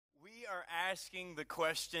are asking the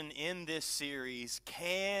question in this series,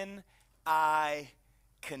 can I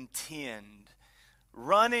contend?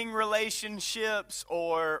 Running relationships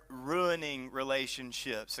or ruining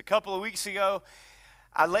relationships? A couple of weeks ago,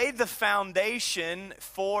 I laid the foundation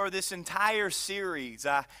for this entire series.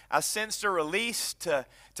 I sensed a release to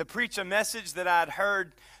preach a message that I'd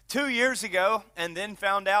heard 2 years ago and then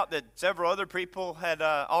found out that several other people had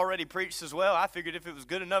already preached as well. I figured if it was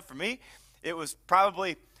good enough for me, it was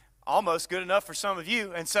probably almost good enough for some of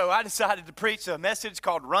you. And so I decided to preach a message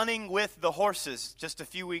called Running with the Horses just a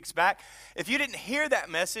few weeks back. If you didn't hear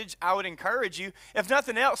that message, I would encourage you, if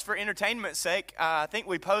nothing else for entertainment's sake, I think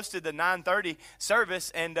we posted the 9:30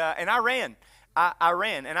 service and I ran. I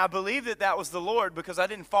ran, and I believe that was the Lord because I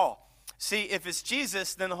didn't fall. See, if it's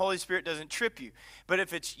Jesus, then the Holy Spirit doesn't trip you. But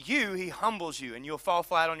if it's you, he humbles you, and you'll fall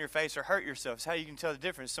flat on your face or hurt yourself. It's how you can tell the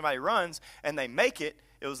difference. Somebody runs, and they make it,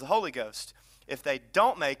 it was the Holy Ghost. If they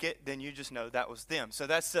don't make it, then you just know that was them. So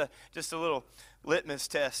that's just a little litmus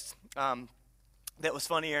test that was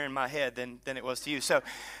funnier in my head than it was to you. So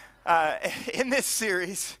in this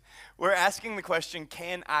series, we're asking the question,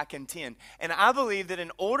 can I contend? And I believe that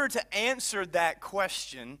in order to answer that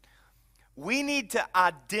question, we need to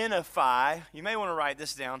identify, you may want to write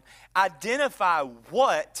this down, identify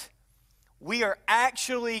what we are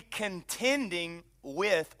actually contending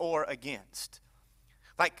with or against.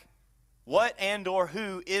 Like, what and or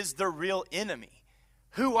who is the real enemy?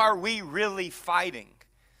 Who are we really fighting?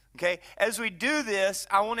 Okay, as we do this,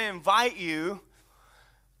 I want to invite you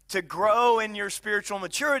to grow in your spiritual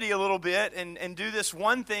maturity a little bit and do this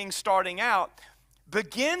one thing starting out.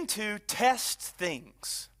 Begin to test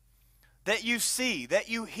things that you see, that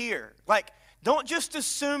you hear. Like, don't just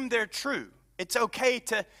assume they're true. It's okay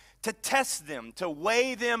to test them, to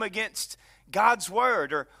weigh them against God's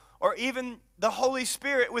word or even the Holy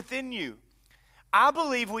Spirit within you. I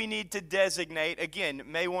believe we need to designate, again,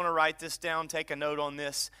 may want to write this down, take a note on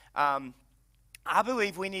this. I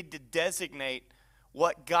believe we need to designate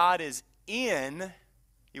what God is in,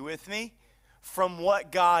 you with me, from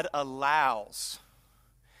what God allows.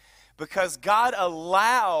 Because God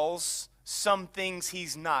allows some things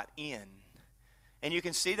he's not in. And you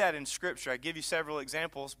can see that in Scripture. I give you several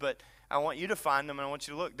examples, but I want you to find them and I want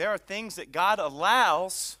you to look. There are things that God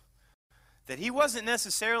allows that he wasn't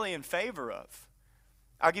necessarily in favor of.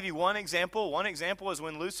 I'll give you one example. One example is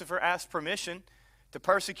when Lucifer asked permission to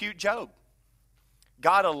persecute Job.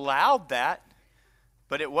 God allowed that,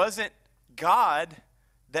 but it wasn't God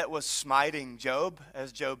that was smiting Job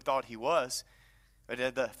as Job thought he was.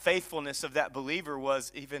 But the faithfulness of that believer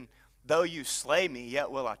was, even though you slay me,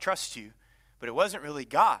 yet will I trust you. But it wasn't really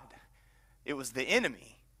God. It was the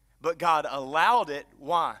enemy. But God allowed it.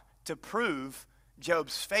 Why? To prove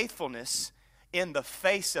Job's faithfulness in the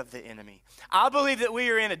face of the enemy. I believe that we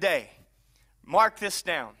are in a day. Mark this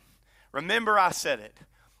down. Remember I said it.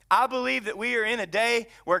 I believe that we are in a day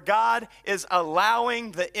where God is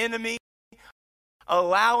allowing the enemy,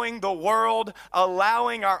 allowing the world,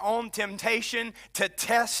 allowing our own temptation to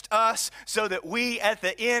test us so that we at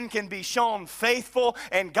the end can be shown faithful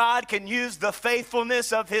and God can use the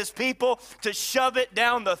faithfulness of his people to shove it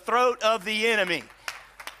down the throat of the enemy.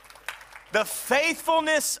 The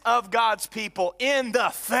faithfulness of God's people in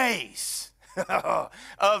the face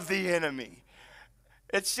of the enemy.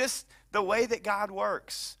 It's just the way that God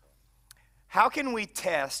works. How can we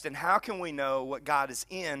test and how can we know what God is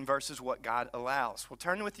in versus what God allows? Well,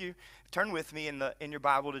 turn with me in your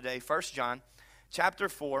Bible today, 1 John chapter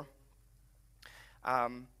 4.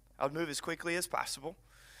 I'll move as quickly as possible,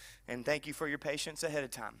 and thank you for your patience ahead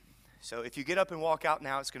of time. So if you get up and walk out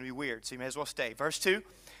now, it's going to be weird, so you may as well stay. Verse 2,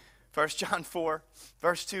 1 John 4,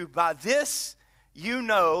 verse 2, by this you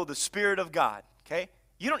know the Spirit of God, okay?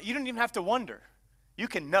 You don't even have to wonder. You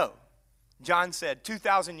can know. John said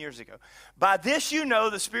 2,000 years ago, by this you know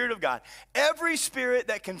the Spirit of God. Every spirit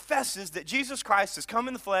that confesses that Jesus Christ has come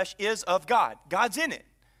in the flesh is of God. God's in it.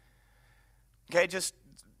 Okay, just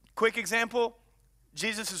quick example.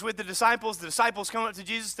 Jesus is with the disciples. The disciples come up to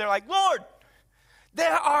Jesus. They're like, Lord,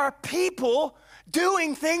 there are people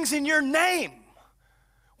doing things in your name.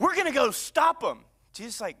 We're going to go stop them.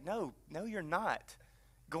 Jesus is like, no, you're not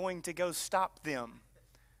going to go stop them.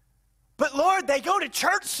 But Lord, they go to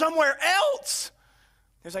church somewhere else.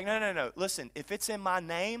 He's like, no. Listen, if it's in my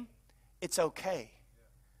name, it's okay.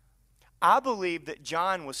 I believe that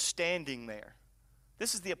John was standing there.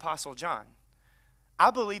 This is the Apostle John. I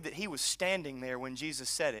believe that he was standing there when Jesus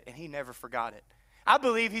said it, and he never forgot it. I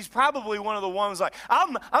believe he's probably one of the ones like,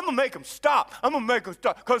 I'm going to make them stop. I'm going to make them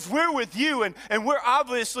stop because we're with you, and we're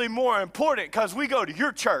obviously more important because we go to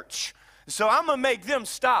your church. So I'm going to make them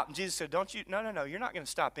stop. And Jesus said, no, you're not going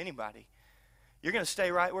to stop anybody. You're going to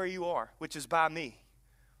stay right where you are, which is by me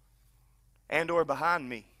and or behind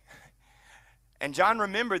me. And John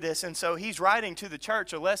remembered this, and so he's writing to the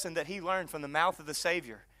church a lesson that he learned from the mouth of the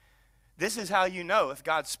Savior. This is how you know if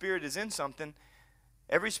God's Spirit is in something.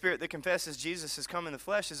 Every spirit that confesses Jesus has come in the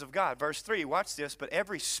flesh is of God. Verse 3, watch this, but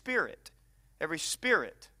every spirit,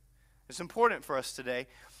 it's important for us today,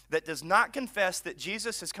 that does not confess that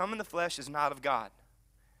Jesus has come in the flesh is not of God.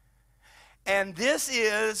 And this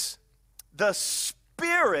is the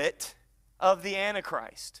spirit of the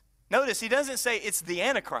Antichrist. Notice, he doesn't say it's the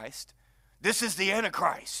Antichrist. This is the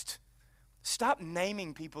Antichrist. Stop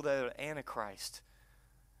naming people that are Antichrist.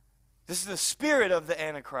 This is the spirit of the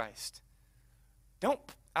Antichrist.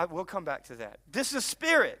 We'll come back to that. This is the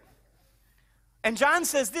spirit. And John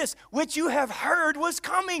says this, which you have heard was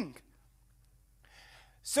coming.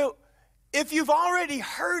 So, if you've already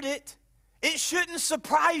heard it, it shouldn't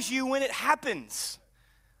surprise you when it happens.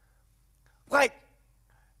 Like,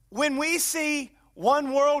 when we see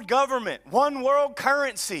one world government, one world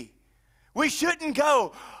currency, we shouldn't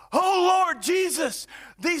go, oh Lord Jesus,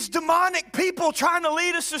 these demonic people trying to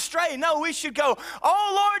lead us astray. No, we should go,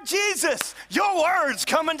 oh Lord Jesus, your word's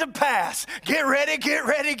coming to pass. Get ready, get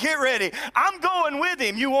ready, get ready. I'm going with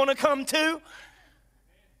him. You want to come too?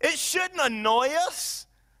 It shouldn't annoy us.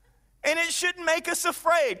 And it shouldn't make us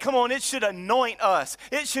afraid. Come on, it should anoint us.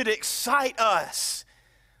 It should excite us.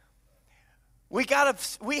 We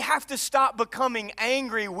have to stop becoming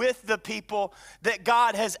angry with the people that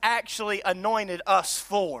God has actually anointed us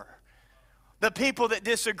for. The people that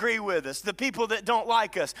disagree with us, the people that don't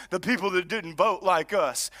like us, the people that didn't vote like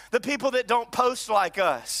us, the people that don't post like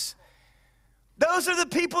us. Those are the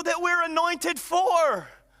people that we're anointed for.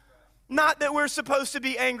 Not that we're supposed to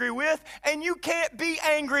be angry with. And you can't be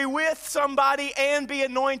angry with somebody and be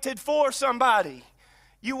anointed for somebody.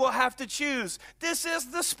 You will have to choose. This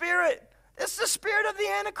is the spirit. It's the spirit of the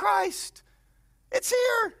Antichrist. It's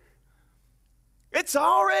here.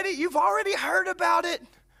 You've already heard about it.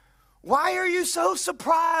 Why are you so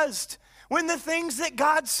surprised when the things that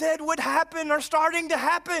God said would happen are starting to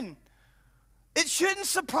happen? It shouldn't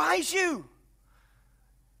surprise you.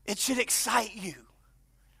 It should excite you.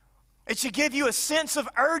 It should give you a sense of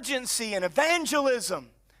urgency and evangelism.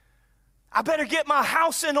 I better get my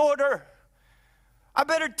house in order. I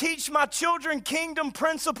better teach my children kingdom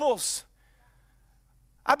principles.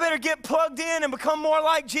 I better get plugged in and become more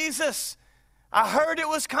like Jesus. I heard it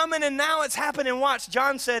was coming and now it's happening. Watch,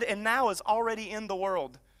 John said, and now is already in the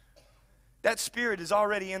world. That spirit is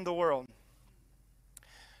already in the world.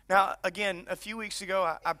 Now, again, a few weeks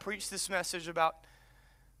ago, I preached this message about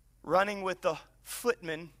running with the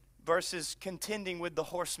footmen versus contending with the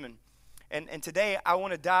horsemen. And today, I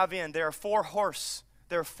want to dive in. There are four horses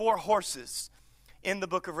in the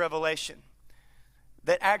book of Revelation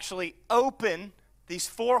that actually open these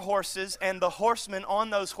four horses, and the horsemen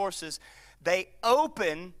on those horses, they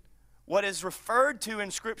open what is referred to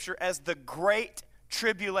in Scripture as the Great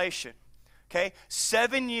Tribulation. Okay?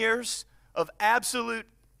 7 years of absolute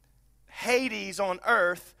Hades on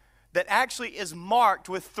earth that actually is marked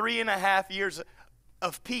with 3.5 years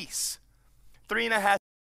of peace. 3.5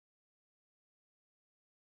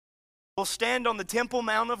 will stand on the Temple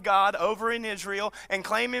Mount of God over in Israel and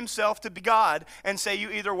claim himself to be God and say,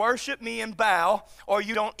 you either worship me and bow or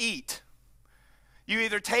you don't eat. You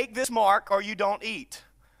either take this mark or you don't eat.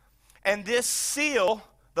 And this seal,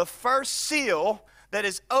 the first seal that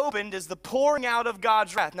is opened, is the pouring out of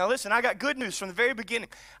God's wrath. Now listen, I got good news from the very beginning.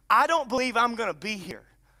 I don't believe I'm going to be here.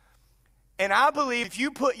 And I believe if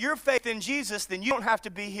you put your faith in Jesus, then you don't have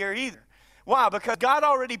to be here either. Why? Because God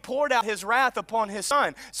already poured out his wrath upon his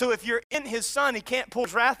Son. So if you're in his Son, he can't pour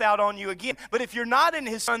his wrath out on you again. But if you're not in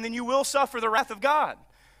his Son, then you will suffer the wrath of God.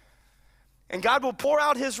 And God will pour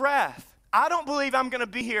out his wrath. I don't believe I'm going to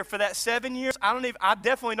be here for that 7 years. I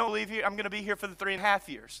definitely don't believe I'm going to be here for the 3.5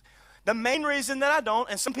 years. The main reason that I don't,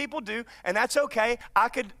 and some people do, and that's okay, I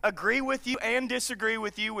could agree with you and disagree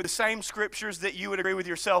with you with the same scriptures that you would agree with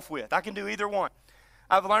yourself with. I can do either one.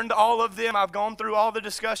 I've learned all of them. I've gone through all the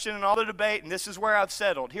discussion and all the debate, and this is where I've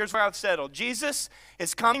settled. Here's where I've settled. Jesus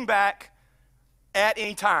is coming back at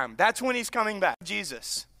any time. That's when he's coming back.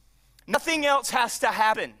 Jesus. Nothing else has to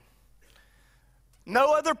happen.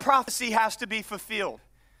 No other prophecy has to be fulfilled.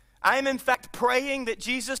 I am in fact praying that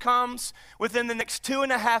Jesus comes within the next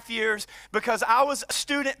 2.5 years because I was a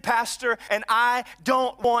student pastor and I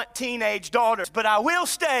don't want teenage daughters, but I will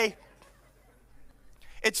stay.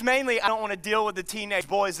 It's mainly I don't want to deal with the teenage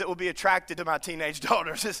boys that will be attracted to my teenage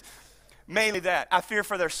daughters. It's mainly that. I fear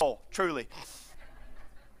for their soul, truly.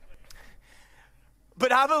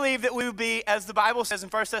 But I believe that we would be, as the Bible says in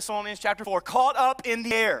 1 Thessalonians chapter 4, caught up in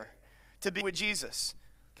the air to be with Jesus.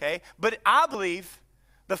 Okay? But I believe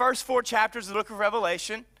the first 4 chapters of the book of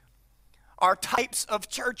Revelation are types of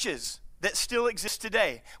churches that still exist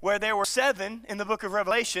today. Where there were 7 in the book of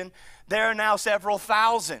Revelation, there are now several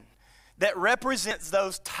thousand that represents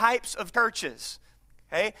those types of churches.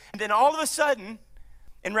 Okay? And then all of a sudden,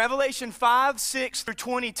 in Revelation 5, 6 through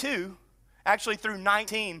 22, actually through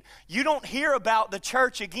 19, you don't hear about the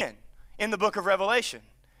church again in the book of Revelation.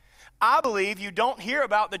 I believe you don't hear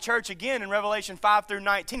about the church again in Revelation 5 through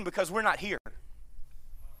 19 because we're not here.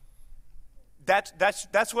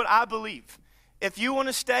 That's what I believe. If you want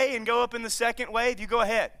to stay and go up in the second wave, you go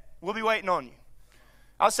ahead. We'll be waiting on you.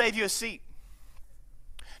 I'll save you a seat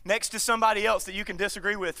next to somebody else that you can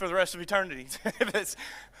disagree with for the rest of eternity.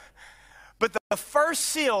 But the first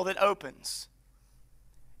seal that opens,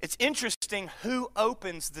 it's interesting who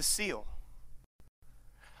opens the seal.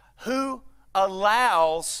 Who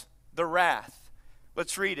allows the wrath?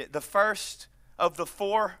 Let's read it. The first of the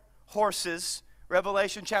 4 horses,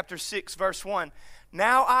 Revelation chapter 6, verse 1.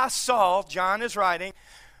 Now I saw, John is writing,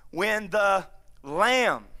 when the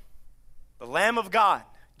Lamb of God,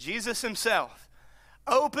 Jesus himself,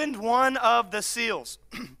 opened one of the seals.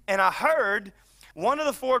 And I heard one of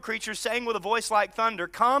the 4 creatures saying with a voice like thunder,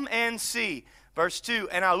 "Come and see." Verse 2,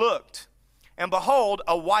 and I looked, and behold,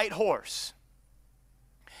 a white horse.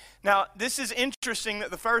 Now, this is interesting that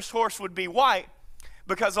the first horse would be white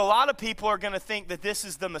because a lot of people are going to think that this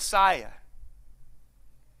is the Messiah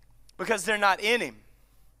because they're not in him.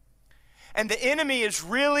 And the enemy is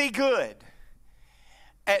really good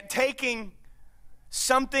at taking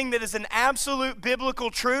something that is an absolute biblical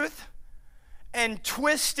truth and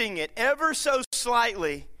twisting it ever so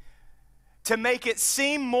slightly to make it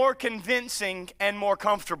seem more convincing and more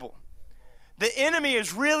comfortable. The enemy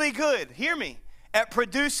is really good, hear me, at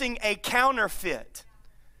producing a counterfeit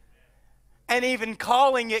and even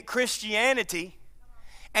calling it Christianity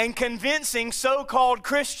and convincing so-called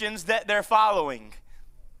Christians that they're following.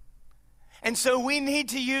 And so we need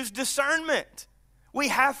to use discernment. We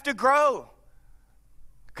have to grow.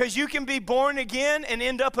 Because you can be born again and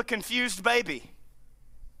end up a confused baby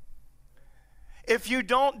if you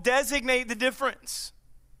don't designate the difference.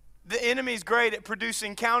 The enemy's great at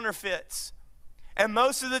producing counterfeits. And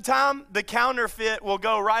most of the time, the counterfeit will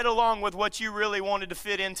go right along with what you really wanted to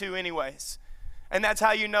fit into anyways. And that's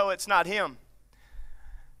how you know it's not him.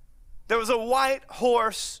 There was a white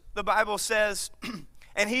horse, the Bible says,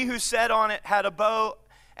 and he who sat on it had a bow,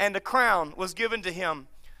 and a crown was given to him.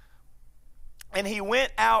 And he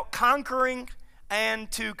went out conquering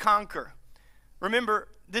and to conquer. Remember,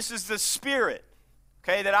 this is the Spirit,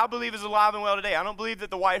 okay, that I believe is alive and well today. I don't believe that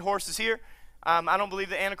the white horse is here. I don't believe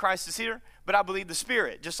the Antichrist is here, but I believe the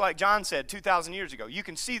Spirit. Just like John said 2,000 years ago, you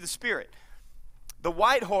can see the Spirit. The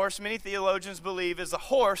white horse, many theologians believe, is a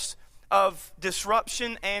horse of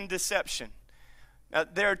disruption and deception. Now,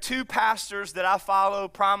 there are 2 pastors that I follow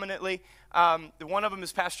prominently. One of them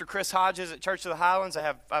is Pastor Chris Hodges at Church of the Highlands. I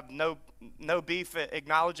have no beef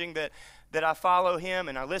acknowledging that I follow him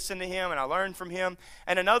and I listen to him and I learn from him.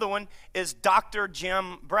 And another one is Dr.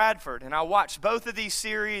 Jim Bradford. And I watched both of these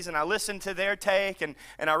series and I listened to their take and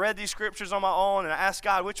I read these scriptures on my own and I asked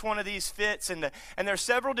God which one of these fits. And there are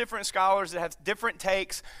several different scholars that have different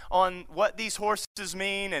takes on what these horses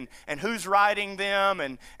mean and who's riding them.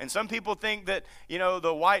 And some people think that, you know,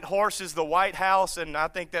 the white horse is the White House, and I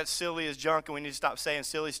think that's silly as junk and we need to stop saying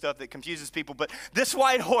silly stuff that confuses people. But this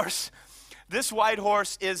white horse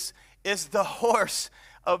is the horse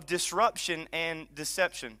of disruption and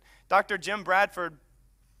deception. Dr. Jim Bradford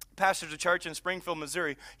pastors a church in Springfield,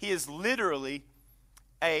 Missouri. He is literally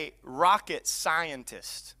a rocket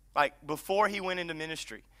scientist, like before he went into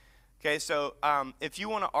ministry. Okay, so if you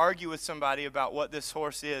want to argue with somebody about what this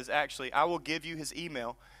horse is, actually, I will give you his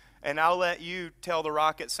email, and I'll let you tell the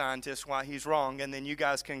rocket scientist why he's wrong, and then you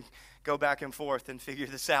guys can go back and forth and figure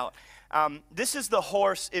this out. This is the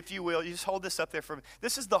horse, if you will. You just hold this up there for me.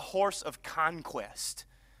 This is the horse of conquest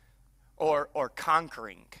or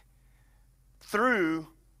conquering through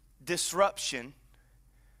disruption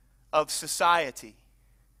of society,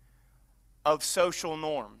 of social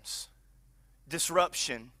norms,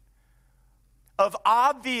 disruption of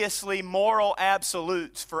obviously moral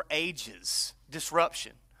absolutes for ages,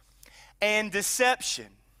 disruption, and deception.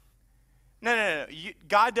 No.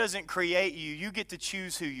 God doesn't create you. You get to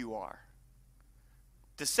choose who you are.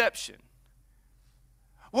 Deception.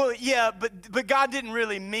 Well, yeah, but God didn't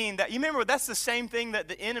really mean that. You remember, that's the same thing that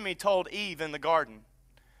the enemy told Eve in the garden.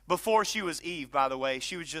 Before she was Eve, by the way,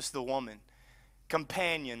 she was just the woman.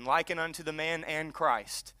 Companion, likened unto the man and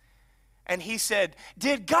Christ. And he said,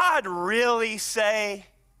 did God really say?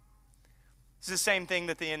 It's the same thing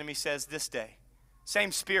that the enemy says this day.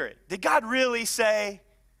 Same spirit. Did God really say?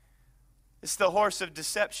 It's the horse of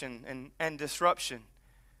deception and disruption.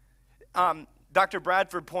 Dr.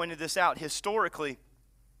 Bradford pointed this out. Historically,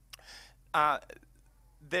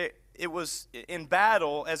 it was in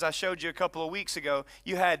battle, as I showed you a couple of weeks ago,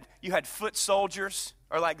 you had foot soldiers,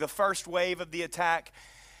 or like the first wave of the attack,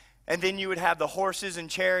 and then you would have the horses and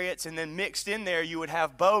chariots, and then mixed in there you would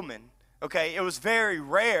have bowmen. Okay, it was very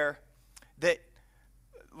rare that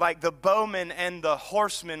like the bowmen and the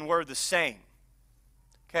horsemen were the same.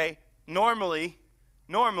 Okay, normally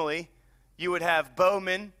you would have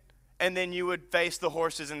bowmen, and then you would face the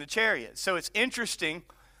horses and the chariots. So it's interesting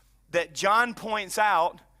that John points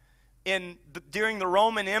out during the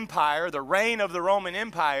Roman Empire, the reign of the Roman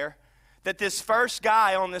Empire, that this first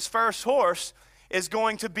guy on this first horse is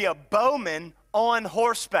going to be a bowman on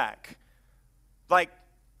horseback, like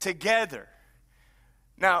together.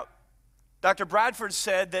 Now, Dr. Bradford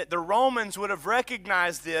said that the Romans would have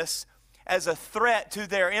recognized this as a threat to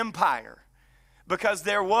their empire because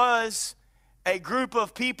there was a group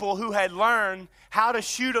of people who had learned how to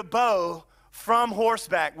shoot a bow from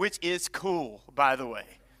horseback, which is cool, by the way.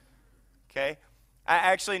 Okay? I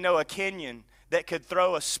actually know a Kenyan that could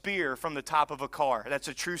throw a spear from the top of a car. That's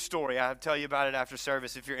a true story. I'll tell you about it after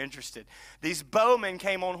service if you're interested. These bowmen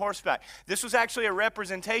came on horseback. This was actually a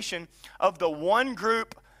representation of the one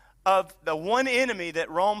group of the one enemy that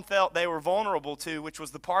Rome felt they were vulnerable to, which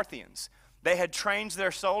was the Parthians. They had trained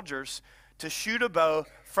their soldiers to shoot a bow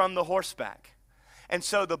from the horseback. And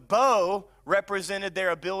so the bow represented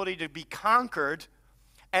their ability to be conquered,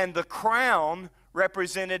 and the crown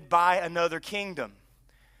represented by another kingdom.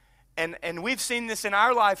 And we've seen this in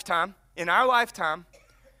our lifetime. In our lifetime,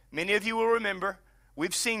 many of you will remember,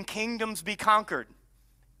 we've seen kingdoms be conquered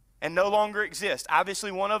and no longer exist.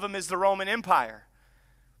 Obviously, one of them is the Roman Empire.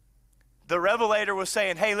 The Revelator was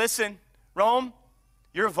saying, hey, listen, Rome,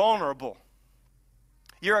 you're vulnerable.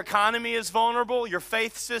 Your economy is vulnerable. Your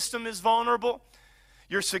faith system is vulnerable.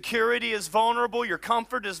 Your security is vulnerable. Your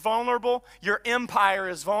comfort is vulnerable. Your empire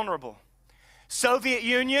is vulnerable. Soviet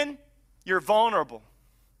Union, you're vulnerable.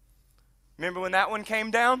 Remember when that one came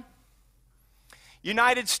down?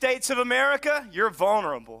 United States of America, you're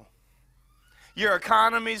vulnerable. Your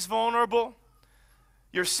economy's vulnerable.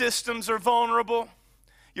 Your systems are vulnerable.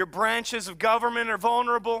 Your branches of government are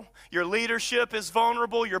vulnerable. Your leadership is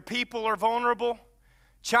vulnerable. Your people are vulnerable.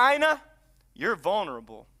 China, you're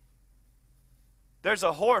vulnerable. There's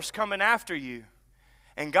a horse coming after you,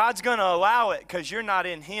 and God's going to allow it because you're not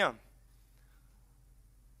in Him.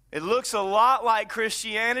 It looks a lot like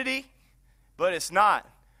Christianity, but it's not.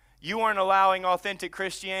 You aren't allowing authentic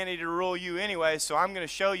Christianity to rule you anyway, so I'm going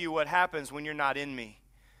to show you what happens when you're not in me.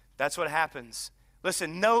 That's what happens.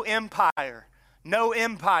 Listen, no empire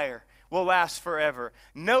will last forever.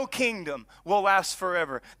 No kingdom will last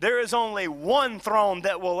forever. There is only one throne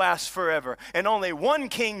that will last forever, and only one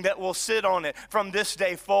king that will sit on it from this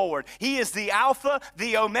day forward. He is the Alpha,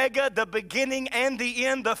 the Omega, the beginning and the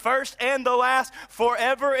end, the first and the last,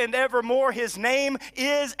 forever and evermore. His name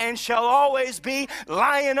is and shall always be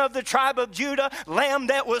Lion of the tribe of Judah, Lamb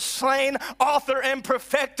that was slain, author and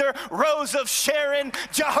perfecter, Rose of Sharon,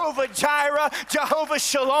 Jehovah Jireh, Jehovah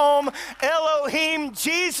Shalom, Elohim,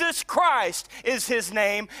 Jesus Christ is His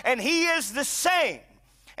name, and He is the same,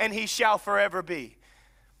 and He shall forever be.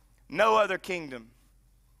 No other kingdom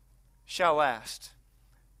shall last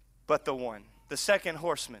but the one, the second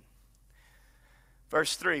horseman.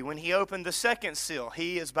 Verse 3, when He opened the second seal,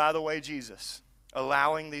 He is, by the way, Jesus,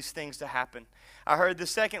 allowing these things to happen. I heard the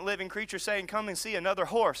second living creature saying, come and see another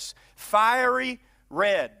horse, fiery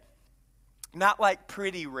red, not like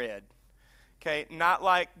pretty red, okay, not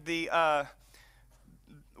like the...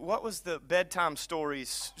 what was the Bedtime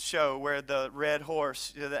Stories show where the red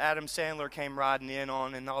horse that Adam Sandler came riding in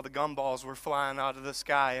on and all the gumballs were flying out of the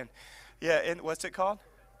sky? And yeah, and what's it called?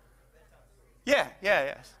 Yeah.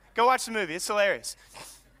 Go watch the movie. It's hilarious.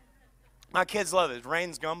 My kids love it. It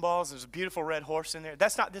rains gumballs. There's a beautiful red horse in there.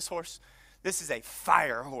 That's not this horse. This is a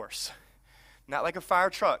fire horse. Not like a fire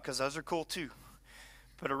truck, because those are cool too.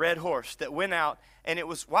 But a red horse that went out, and it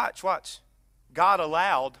was, watch. God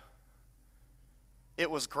allowed. It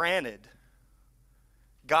was granted.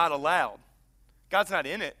 God allowed. God's not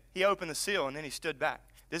in it. He opened the seal and then He stood back.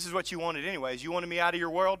 This is what you wanted anyways. You wanted me out of your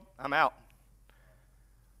world? I'm out.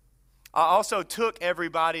 I also took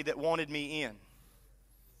everybody that wanted me in.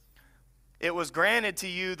 It was granted to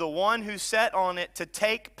you, the one who sat on it, to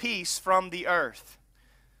take peace from the earth.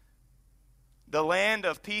 The land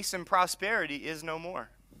of peace and prosperity is no more.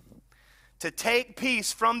 to take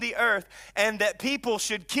peace from the earth, and that people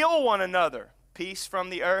should kill one another. Peace from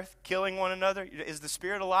the earth, killing one another. Is the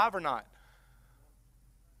Spirit alive or not?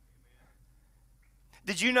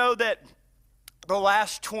 Did you know that the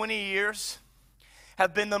last 20 years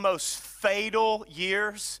have been the most fatal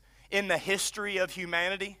years in the history of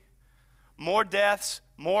humanity? More deaths,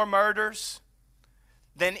 more murders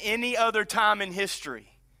than any other time in history.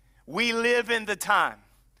 We live in the time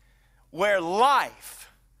where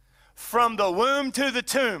life from the womb to the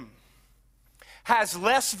tomb has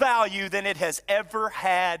less value than it has ever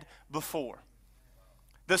had before.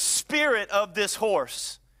 The spirit of this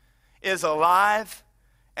horse is alive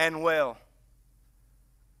and well.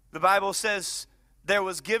 The Bible says there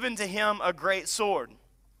was given to him a great sword.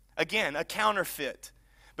 Again, a counterfeit.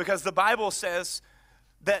 Because the Bible says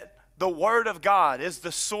that the Word of God is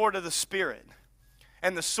the sword of the Spirit.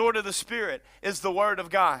 And the sword of the Spirit is the Word of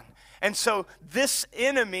God. And so this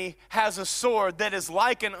enemy has a sword that is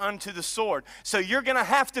likened unto the sword. So you're going to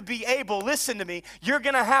have to be able, listen to me, you're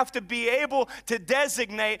going to have to be able to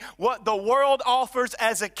designate what the world offers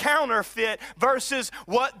as a counterfeit versus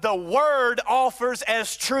what the Word offers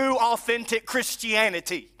as true, authentic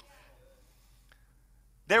Christianity.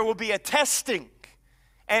 There will be a testing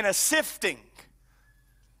and a sifting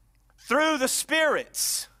through the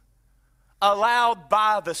spirits allowed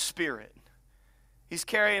by the Spirit. He's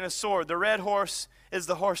carrying a sword. The red horse is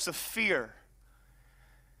the horse of fear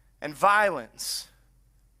and violence.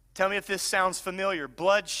 Tell me if this sounds familiar.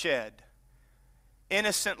 Bloodshed,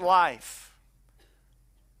 innocent life,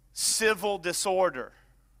 civil disorder.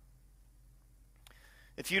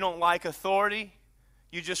 If you don't like authority,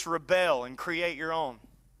 you just rebel and create your own.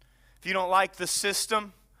 If you don't like the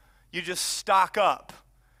system, you just stock up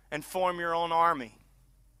and form your own army.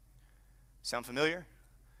 Sound familiar?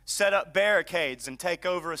 Set up barricades and take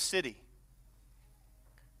over a city.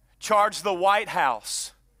 Charge the White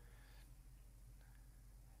House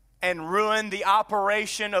and ruin the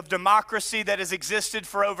operation of democracy that has existed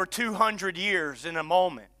for over 200 years in a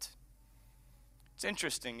moment. It's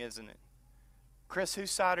interesting, isn't it? Chris,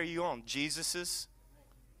 whose side are you on? Jesus's?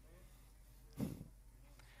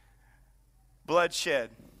 Bloodshed.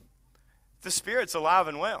 The Spirit's alive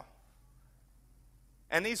and well.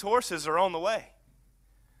 And these horses are on the way.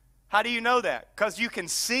 How do you know that? Because you can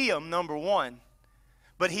see them, number one.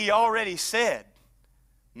 But he already said,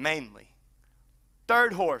 mainly.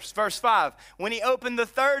 Third horse, verse 5. When he opened the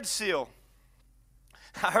third seal,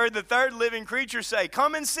 I heard the third living creature say,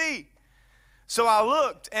 "Come and see." So I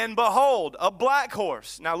looked, and behold, a black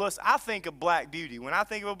horse. Now listen, I think of Black Beauty. When I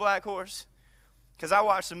think of a black horse, because I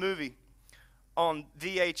watched a movie on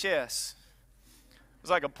VHS. It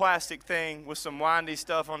was like a plastic thing with some windy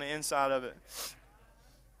stuff on the inside of it.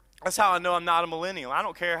 That's how I know I'm not a millennial. I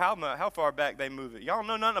don't care how far back they move it. Y'all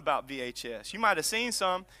know nothing about VHS. You might have seen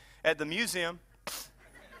some at the museum,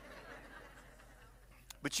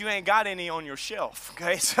 but you ain't got any on your shelf,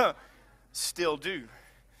 okay? So, still do.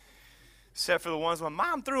 Except for the ones my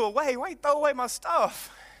mom threw away. Why you throw away my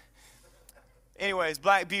stuff? Anyways,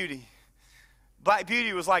 Black Beauty. Black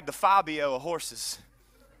Beauty was like the Fabio of horses.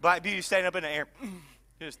 Black Beauty standing up in the air.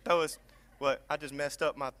 Just throw us. What? I just messed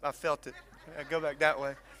up. I felt it. I go back that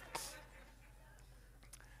way.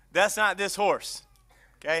 That's not this horse,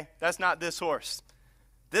 okay? That's not this horse.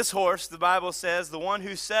 This horse, the Bible says, the one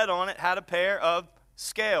who sat on it had a pair of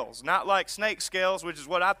scales. Not like snake scales, which is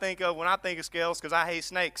what I think of when I think of scales because I hate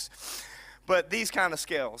snakes. But these kind of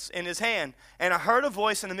scales in his hand. And I heard a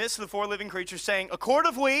voice in the midst of the four living creatures saying, "A quart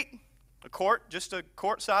of wheat," a quart, just a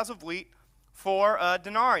quart size of wheat, for a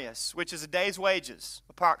denarius, which is a day's wages,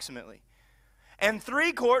 approximately. And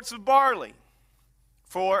 3 quarts of barley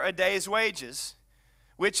for a day's wages,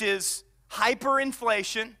 which is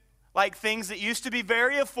hyperinflation, like things that used to be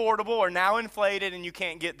very affordable are now inflated and you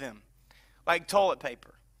can't get them, like toilet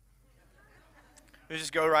paper. We'll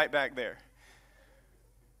just go right back there.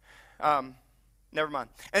 Never mind.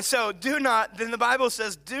 And so then the Bible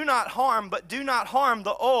says, do not harm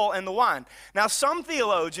the oil and the wine. Now some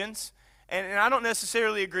theologians, and I don't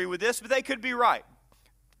necessarily agree with this, but they could be right.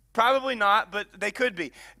 Probably not, but they could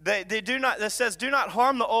be. That says, do not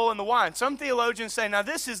harm the oil and the wine. Some theologians say, now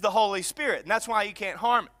this is the Holy Spirit, and that's why you can't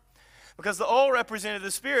harm it. Because the oil represented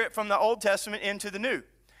the Spirit from the Old Testament into the New.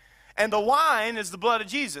 And the wine is the blood of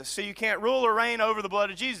Jesus, so you can't rule or reign over the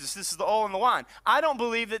blood of Jesus. This is the oil and the wine. I don't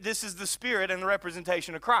believe that this is the Spirit and the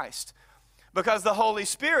representation of Christ. Because the Holy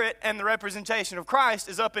Spirit and the representation of Christ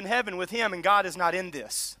is up in heaven with Him, and God is not in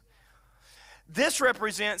this. This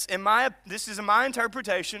represents, this is in my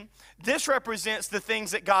interpretation, this represents the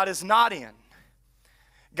things that God is not in.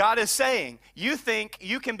 God is saying, you think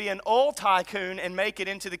you can be an oil tycoon and make it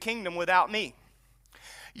into the kingdom without me.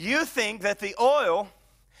 You think that the oil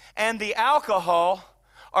and the alcohol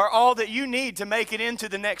are all that you need to make it into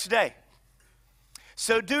the next day.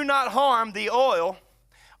 So do not harm the oil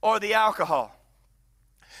or the alcohol,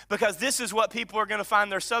 because this is what people are going to find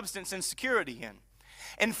their substance and security in.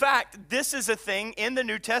 In fact, this is a thing in the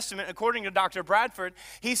New Testament, according to Dr. Bradford.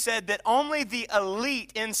 He said that only the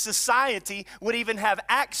elite in society would even have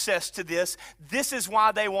access to this. This is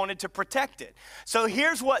why they wanted to protect it. So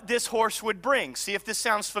here's what this horse would bring. See if this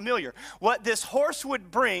sounds familiar. What this horse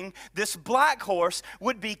would bring, this black horse,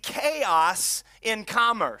 would be chaos in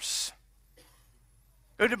commerce.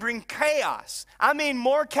 It would bring chaos. I mean,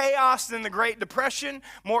 more chaos than the Great Depression,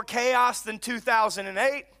 more chaos than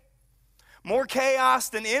 2008. More chaos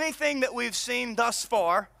than anything that we've seen thus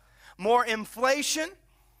far, more inflation,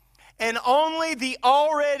 and only the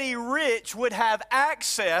already rich would have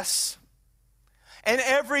access, and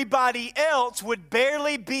everybody else would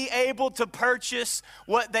barely be able to purchase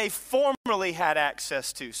what they formerly had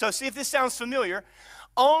access to. So see if this sounds familiar.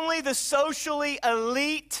 Only the socially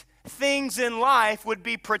elite things in life would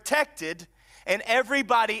be protected, and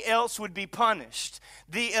everybody else would be punished.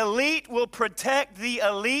 The elite will protect the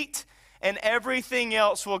elite, and everything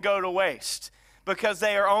else will go to waste, because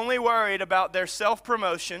they are only worried about their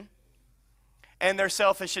self-promotion and their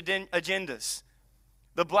selfish agendas.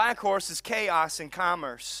 The black horse is chaos in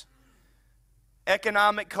commerce.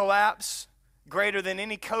 Economic collapse greater than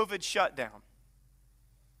any COVID shutdown.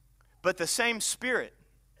 But the same spirit,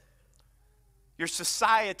 your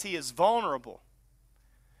society is vulnerable.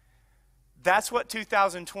 That's what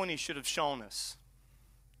 2020 should have shown us.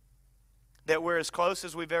 That we're as close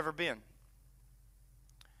as we've ever been.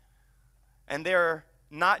 And there are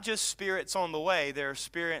not just spirits on the way, there are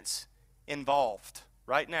spirits involved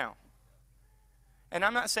right now. And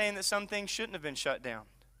I'm not saying that some things shouldn't have been shut down.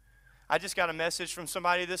 I just got a message from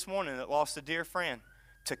somebody this morning that lost a dear friend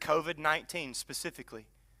to COVID-19 specifically,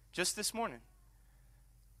 just this morning.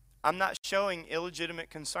 I'm not showing illegitimate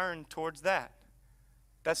concern towards that.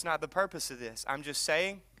 That's not the purpose of this. I'm just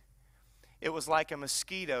saying it was like a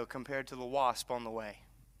mosquito compared to the wasp on the way.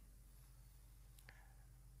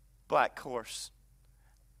 Black horse.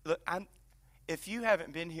 Look, if you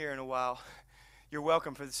haven't been here in a while, you're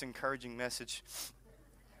welcome for this encouraging message.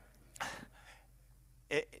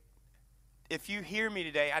 If you hear me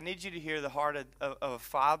today, I need you to hear the heart of a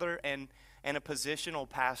father and a positional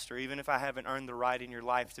pastor, even if I haven't earned the right in your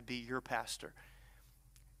life to be your pastor.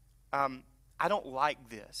 I don't like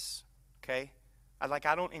this, okay?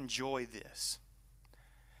 I don't enjoy this.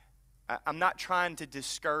 I'm not trying to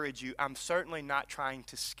discourage you. I'm certainly not trying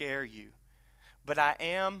to scare you. But I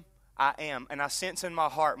am, and I sense in my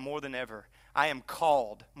heart more than ever, I am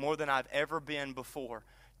called more than I've ever been before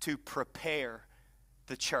to prepare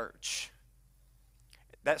the church.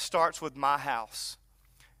 That starts with my house.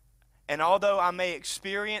 And although I may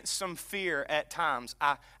experience some fear at times,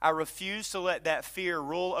 I refuse to let that fear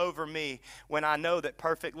rule over me when I know that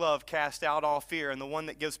perfect love casts out all fear, and the one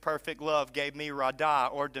that gives perfect love gave me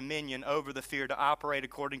radah, or dominion, over the fear to operate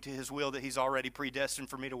according to his will that he's already predestined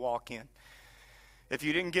for me to walk in. If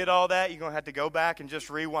you didn't get all that, you're going to have to go back and just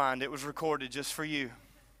rewind. It was recorded just for you.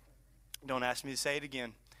 Don't ask me to say it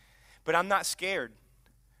again. But I'm not scared.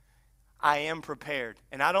 I am prepared.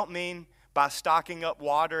 And I don't mean by stocking up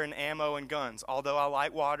water and ammo and guns, although I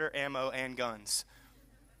like water, ammo, and guns.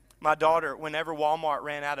 My daughter, whenever Walmart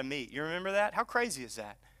ran out of meat, you remember that? How crazy is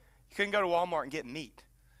that? You couldn't go to Walmart and get meat.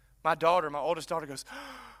 My oldest daughter goes,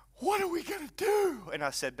 "What are we going to do?" And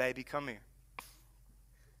I said, "Baby, come here."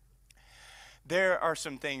 There are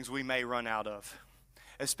some things we may run out of,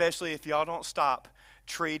 especially if y'all don't stop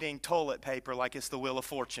treating toilet paper like it's the wheel of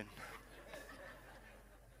fortune.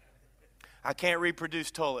 I can't reproduce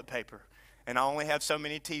toilet paper, and I only have so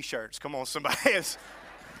many T-shirts. Come on, somebody else.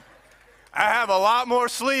 I have a lot more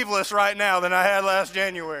sleeveless right now than I had last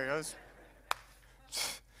January.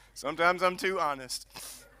 Sometimes I'm too honest.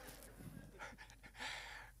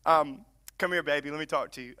 Come here, baby. Let me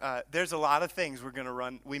talk to you. There's a lot of things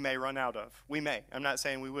we may run out of. We may. I'm not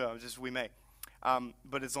saying we will. We may.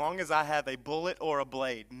 But as long as I have a bullet or a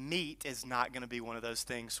blade, meat is not going to be one of those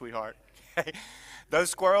things, sweetheart. Those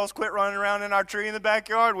squirrels quit running around in our tree in the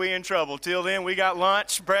backyard, we in trouble. Till then, we got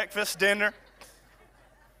lunch, breakfast, dinner.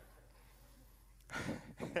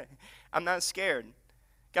 I'm not scared.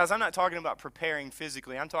 Guys, I'm not talking about preparing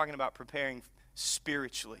physically. I'm talking about preparing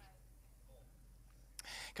spiritually.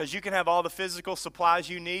 Because you can have all the physical supplies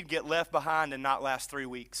you need, get left behind, and not last 3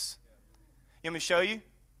 weeks. You want me to show you?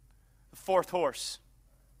 The fourth horse.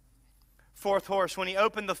 Fourth horse. When he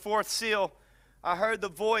opened the fourth seal, I heard the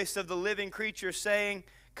voice of the living creature saying,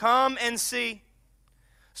 "Come and see."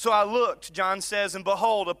 So I looked, John says, and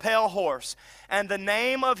behold, a pale horse, and the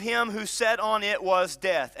name of him who sat on it was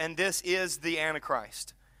Death, and this is the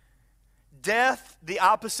Antichrist. Death, the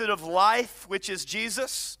opposite of life, which is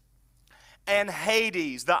Jesus, and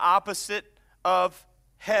Hades, the opposite of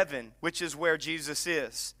heaven, which is where Jesus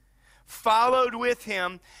is, followed with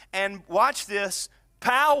him, and watch this,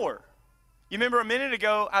 power. You remember a minute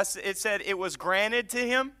ago, it said it was granted to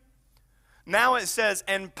him? Now it says,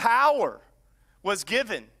 and power was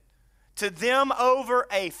given to them over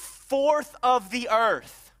a fourth of the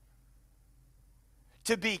earth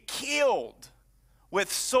to be killed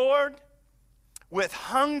with sword, with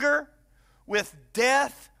hunger, with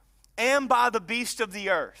death, and by the beast of the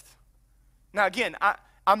earth. Now again,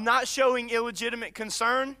 I'm not showing illegitimate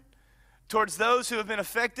concern towards those who have been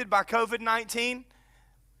affected by COVID-19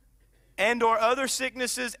 and or other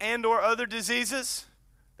sicknesses and or other diseases.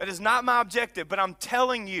 That is not my objective, but I'm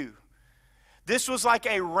telling you, this was like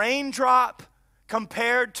a raindrop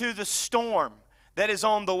compared to the storm that is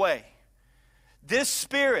on the way. This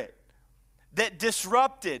spirit that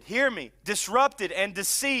disrupted, hear me, disrupted and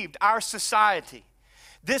deceived our society.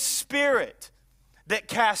 This spirit that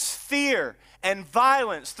casts fear and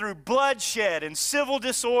violence through bloodshed and civil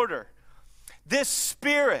disorder. This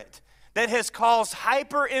spirit that has caused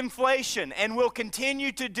hyperinflation and will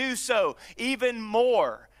continue to do so even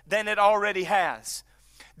more than it already has.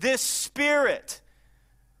 This spirit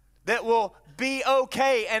that will be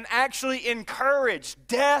okay and actually encourage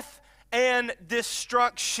death and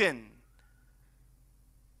destruction.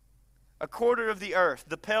 A quarter of the earth.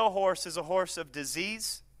 The pale horse is a horse of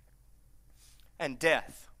disease and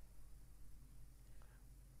death.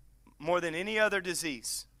 More than any other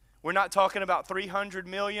disease. We're not talking about 300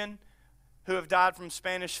 million who have died from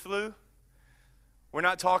Spanish flu. We're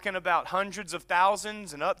not talking about hundreds of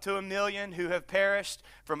thousands and up to 1 million who have perished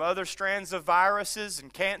from other strands of viruses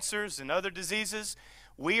and cancers and other diseases.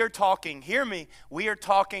 We are talking, hear me, we are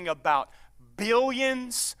talking about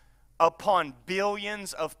billions upon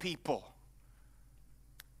billions of people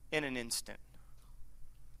in an instant.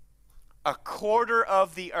 A quarter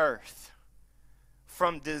of the earth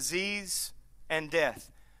from disease and death.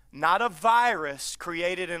 Not a virus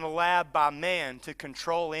created in a lab by man to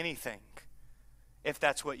control anything, if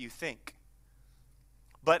that's what you think,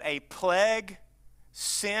 but a plague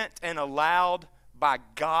sent and allowed by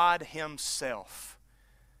God himself,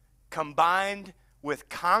 combined with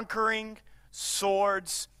conquering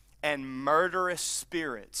swords and murderous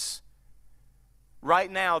spirits.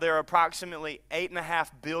 Right now, there are approximately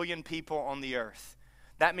 8.5 billion people on the earth.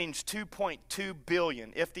 That means 2.2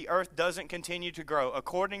 billion. If the earth doesn't continue to grow,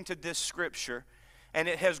 according to this scripture, and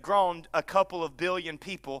it has grown a couple of billion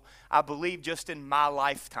people, I believe, just in my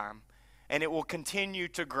lifetime. And it will continue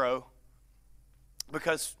to grow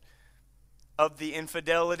because of the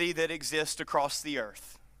infidelity that exists across the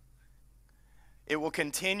earth. It will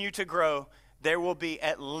continue to grow. There will be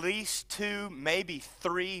at least 2, maybe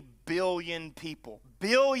 3 billion people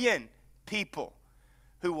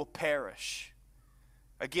who will perish.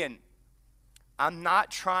 Again, I'm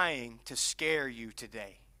not trying to scare you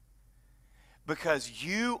today, because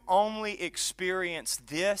you only experience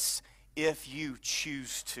this if you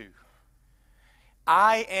choose to.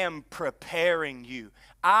 I am preparing you.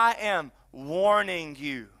 I am warning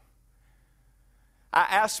you. I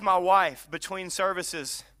asked my wife between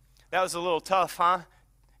services, that was a little tough, huh?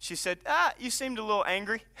 She said, you seemed a little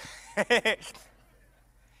angry. Can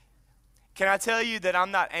I tell you that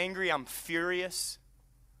I'm not angry, I'm furious?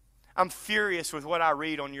 I'm furious with what I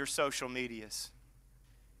read on your social medias.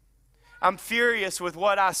 I'm furious with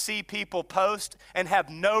what I see people post and have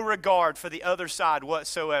no regard for the other side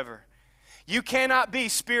whatsoever. You cannot be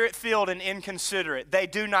spirit-filled and inconsiderate. They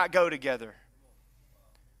do not go together.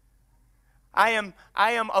 I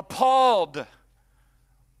am appalled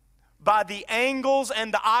by the angles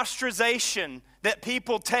and the ostracization that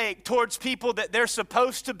people take towards people that they're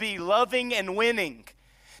supposed to be loving and winning.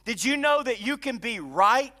 Did you know that you can be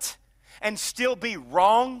right and still be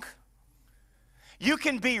wrong? You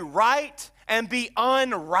can be right and be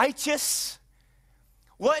unrighteous.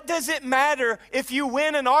 What does it matter if you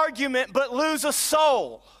win an argument but lose a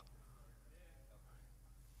soul?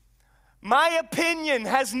 My opinion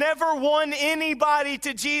has never won anybody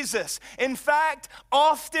to Jesus. In fact,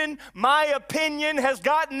 often my opinion has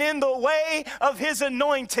gotten in the way of his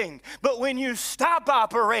anointing. But when you stop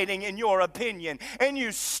operating in your opinion and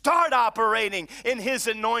you start operating in his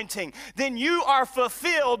anointing, then you are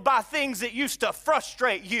fulfilled by things that used to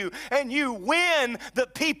frustrate you, and you win the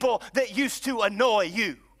people that used to annoy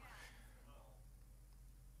you.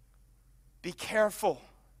 Be careful.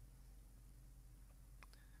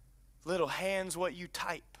 Little hands what you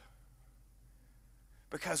type.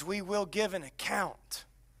 Because we will give an account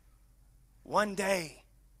one day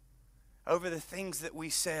over the things that we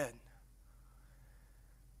said.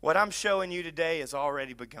 What I'm showing you today has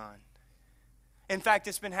already begun. In fact,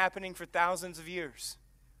 it's been happening for thousands of years.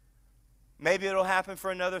 Maybe it'll happen for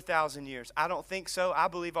another 1,000 years. I don't think so. I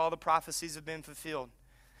believe all the prophecies have been fulfilled.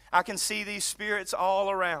 I can see these spirits all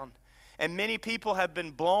around. And many people have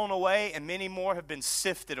been blown away and many more have been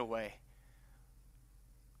sifted away.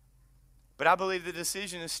 But I believe the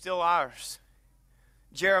decision is still ours.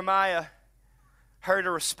 Jeremiah heard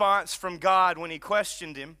a response from God when he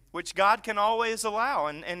questioned him, which God can always allow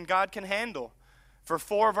and God can handle. For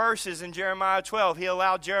 4 verses in Jeremiah 12, he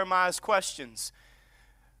allowed Jeremiah's questions.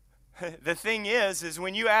 The thing is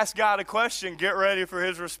when you ask God a question, get ready for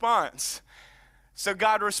his response. So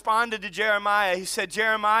God responded to Jeremiah. He said,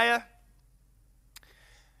 Jeremiah,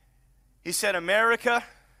 he said, America,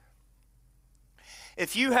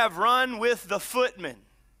 if you have run with the footmen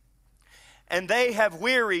and they have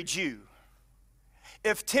wearied you,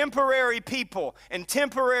 if temporary people and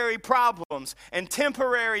temporary problems and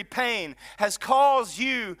temporary pain has caused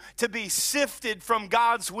you to be sifted from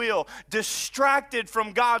God's will, distracted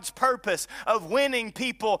from God's purpose of winning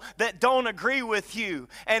people that don't agree with you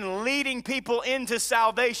and leading people into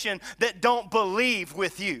salvation that don't believe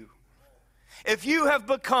with you. If you have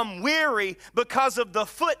become weary because of the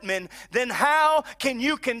footmen, then how can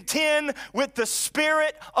you contend with the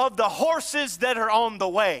spirit of the horses that are on the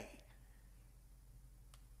way?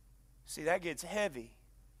 See, that gets heavy.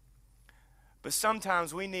 But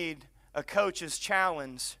sometimes we need a coach's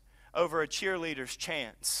challenge over a cheerleader's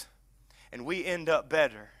chance, and we end up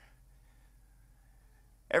better.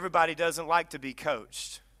 Everybody doesn't like to be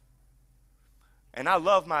coached. And I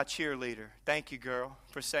love my cheerleader. Thank you, girl,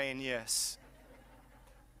 for saying yes.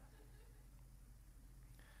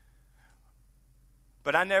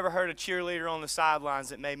 But I never heard a cheerleader on the sidelines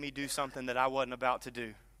that made me do something that I wasn't about to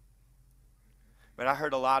do. But I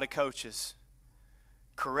heard a lot of coaches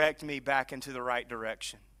correct me back into the right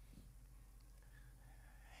direction.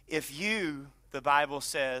 If you, the Bible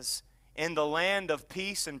says, in the land of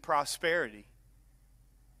peace and prosperity,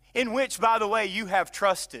 in which, by the way, you have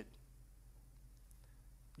trusted.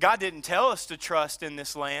 God didn't tell us to trust in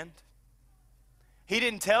this land. He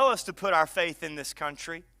didn't tell us to put our faith in this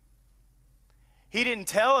country. He didn't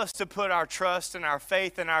tell us to put our trust and our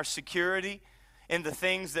faith and our security in the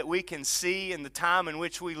things that we can see in the time in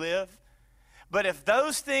which we live. But if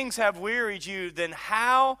those things have wearied you, then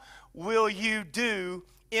how will you do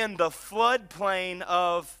in the floodplain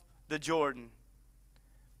of the Jordan?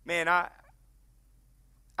 Man,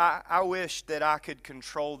 I wish that I could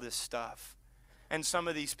control this stuff. And some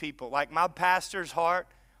of these people, like my pastor's heart,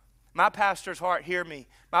 hear me.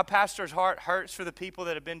 My pastor's heart hurts for the people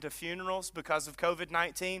that have been to funerals because of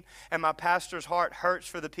COVID-19. And my pastor's heart hurts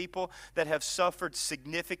for the people that have suffered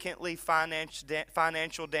significantly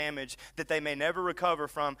financial damage that they may never recover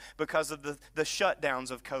from because of the shutdowns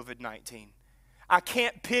of COVID-19. I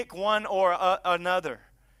can't pick one or another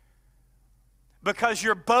because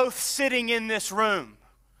you're both sitting in this room.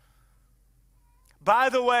 By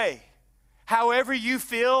the way, however you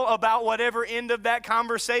feel about whatever end of that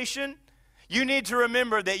conversation, you need to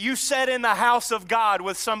remember that you sat in the house of God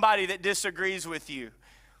with somebody that disagrees with you.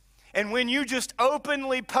 And when you just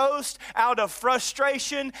openly post out of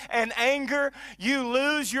frustration and anger, you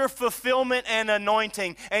lose your fulfillment and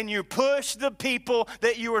anointing, and you push the people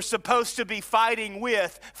that you were supposed to be fighting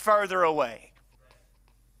with further away.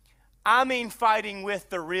 I mean fighting with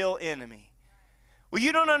the real enemy. Well,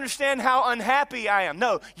 you don't understand how unhappy I am.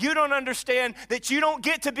 No, you don't understand that you don't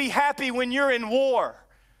get to be happy when you're in war.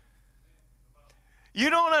 You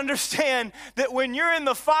don't understand that when you're in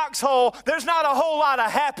the foxhole, there's not a whole lot of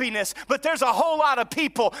happiness, but there's a whole lot of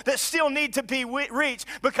people that still need to be reached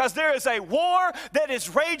because there is a war that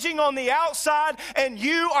is raging on the outside and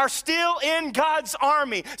you are still in God's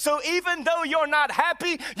army. So even though you're not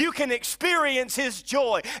happy, you can experience His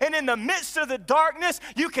joy. And in the midst of the darkness,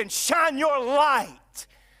 you can shine your light.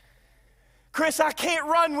 Chris, I can't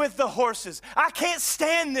run with the horses. I can't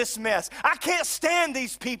stand this mess. I can't stand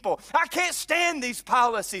these people. I can't stand these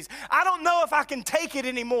policies. I don't know if I can take it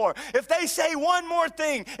anymore. If they say one more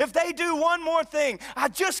thing, if they do one more thing, I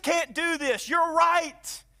just can't do this. You're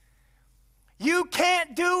right. You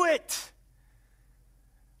can't do it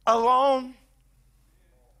alone.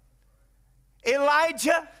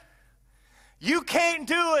 Elijah, you can't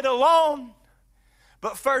do it alone.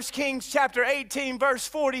 But 1 Kings chapter 18 verse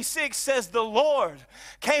 46 says the Lord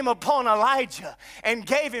came upon Elijah and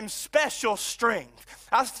gave him special strength.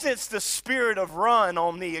 I sense the spirit of run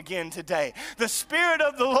on me again today. The Spirit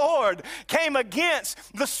of the Lord came against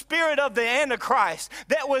the spirit of the Antichrist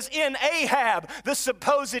that was in Ahab, the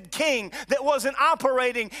supposed king that wasn't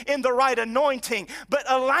operating in the right anointing. But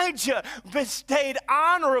Elijah stayed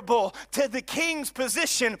honorable to the king's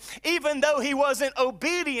position, even though he wasn't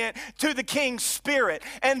obedient to the king's spirit.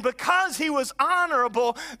 And because he was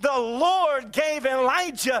honorable, the Lord gave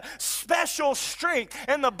Elijah special strength.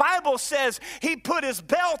 And the Bible says he put his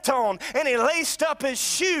belt on and he laced up his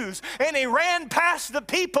shoes and he ran past the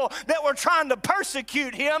people that were trying to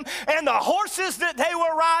persecute him and the horses that they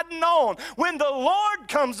were riding on. When the Lord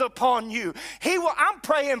comes upon you, I'm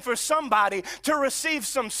praying for somebody to receive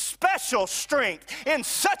some special strength in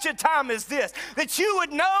such a time as this, that you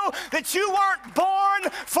would know that you weren't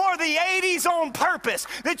born for the 80s on purpose,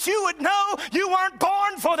 that you would know you weren't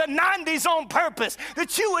born for the 90s on purpose,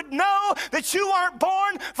 that you would know that you weren't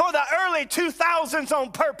born for the early 2000s on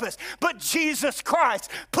purpose, but Jesus Christ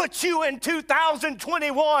put you in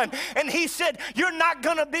 2021, and he said you're not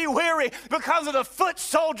going to be weary because of the foot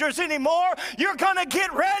soldiers anymore. You're going to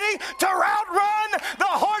get ready to outrun the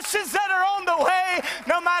horses that are on the way,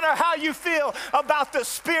 no matter how you feel about the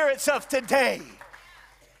spirits of today.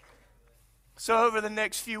 So over the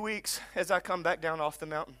next few weeks, as I come back down off the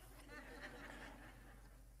mountain,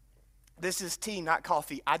 this is tea, not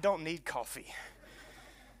coffee. I don't need coffee.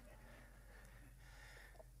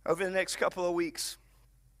 Over the next couple of weeks,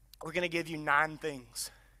 we're going to give you 9 things.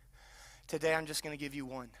 Today, I'm just going to give you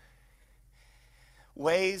 1.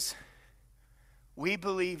 Ways we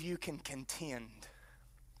believe you can contend.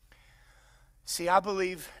 See, I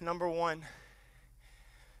believe, number 1,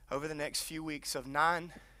 over the next few weeks of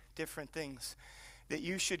 9 different things, that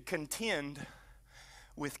you should contend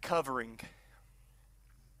with covering.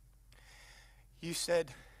 You said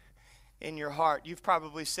in your heart, you've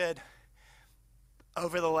probably said,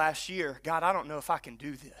 over the last year, God, I don't know if I can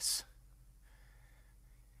do this.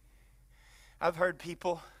 I've heard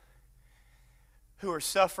people who are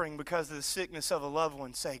suffering because of the sickness of a loved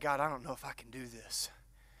one say, God, I don't know if I can do this.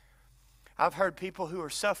 I've heard people who are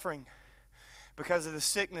suffering because of the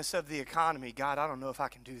sickness of the economy, God, I don't know if I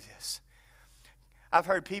can do this. I've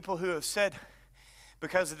heard people who have said,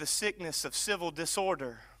 because of the sickness of civil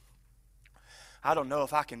disorder, I don't know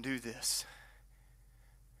if I can do this.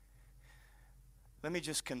 Let me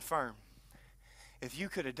just confirm. If you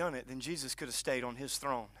could have done it, then Jesus could have stayed on his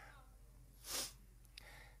throne.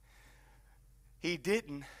 He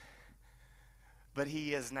didn't, but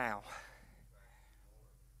he is now.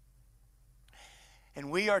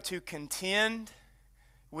 And we are to contend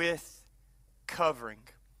with covering.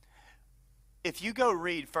 If you go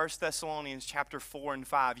read 1 Thessalonians chapter 4 and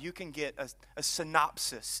 5, you can get a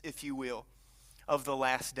synopsis, if you will, of the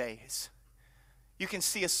last days. You can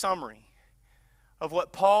see a summary of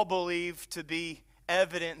what Paul believed to be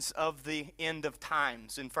evidence of the end of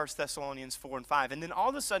times in 1 Thessalonians 4 and 5. And then all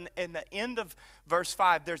of a sudden, in the end of verse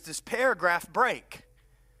 5, there's this paragraph break.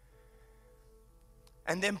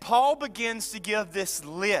 And then Paul begins to give this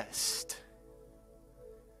list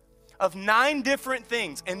of 9 different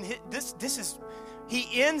things. And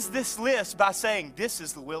he ends this list by saying, this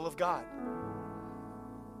is the will of God.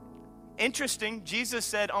 Interesting, Jesus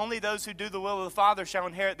said, only those who do the will of the Father shall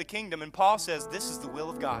inherit the kingdom. And Paul says, this is the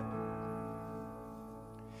will of God.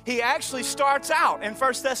 He actually starts out in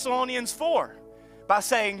 1 Thessalonians 4 by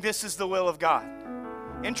saying, this is the will of God.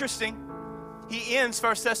 Interesting. He ends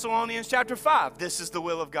 1 Thessalonians chapter 5, this is the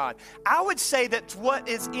will of God. I would say that what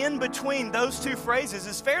is in between those 2 phrases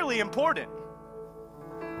is fairly important.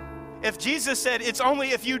 If Jesus said, it's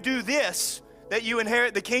only if you do this that you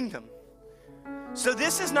inherit the kingdom. So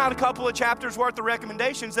this is not a couple of chapters worth of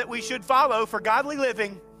recommendations that we should follow for godly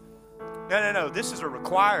living. No. This is a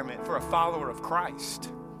requirement for a follower of Christ.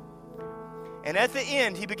 And at the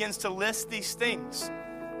end, he begins to list these things.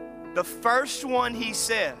 The first one he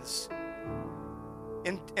says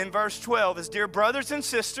in verse 12 is, dear brothers and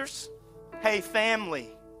sisters, hey family,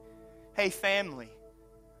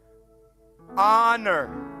 honor.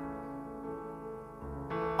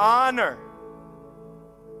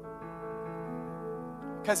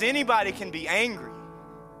 Because anybody can be angry.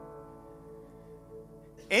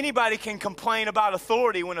 Anybody can complain about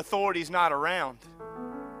authority when authority's not around.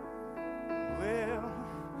 Well,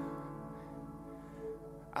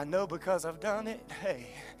 I know because I've done it. Hey.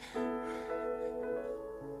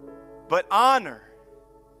 But honor.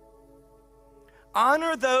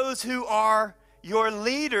 Honor those who are your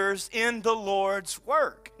leaders in the Lord's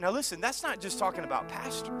work. Now listen, that's not just talking about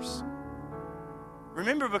pastors.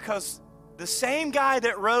 Remember, because the same guy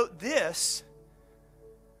that wrote this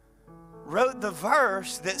wrote the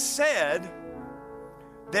verse that said,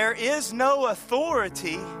 there is no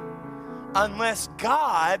authority unless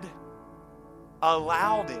God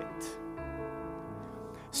allowed it.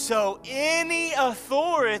 So any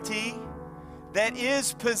authority that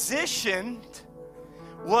is positioned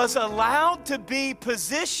was allowed to be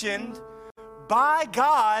positioned by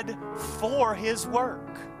God for His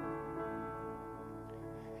work.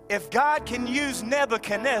 If God can use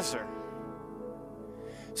Nebuchadnezzar,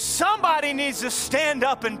 somebody needs to stand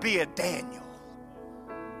up and be a Daniel.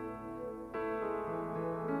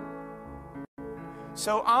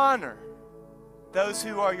 So honor those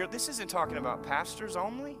who are this isn't talking about pastors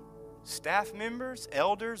only, staff members,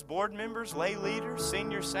 elders, board members, lay leaders,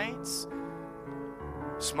 senior saints,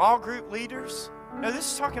 small group leaders. No,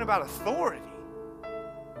 this is talking about authority.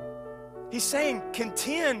 He's saying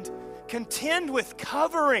contend with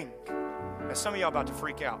covering. Now some of y'all about to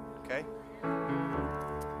freak out, okay?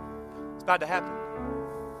 It's about to happen.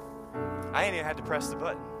 I ain't even had to press the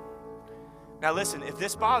button. Now listen, if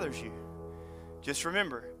this bothers you, just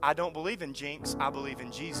remember, I don't believe in jinx, I believe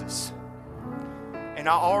in Jesus. And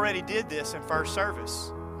I already did this in first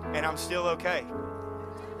service, and I'm still okay.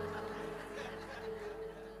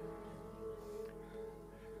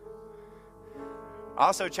 I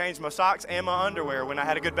also changed my socks and my underwear when I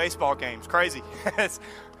had a good baseball game. It's crazy.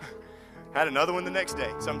 Had another one the next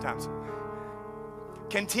day sometimes.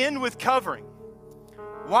 Contend with covering.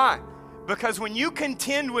 Why? Because when you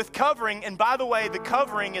contend with covering, and by the way, the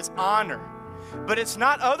covering is honor. But it's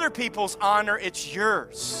not other people's honor, it's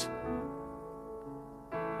yours.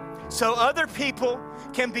 So other people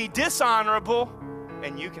can be dishonorable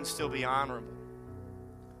and you can still be honorable.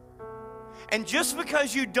 And just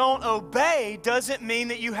because you don't obey doesn't mean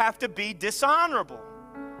that you have to be dishonorable.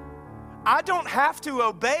 I don't have to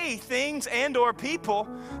obey things and or people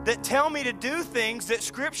that tell me to do things that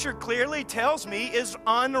Scripture clearly tells me is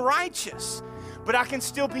unrighteous. But I can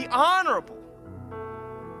still be honorable.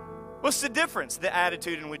 What's the difference? The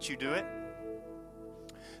attitude in which you do it.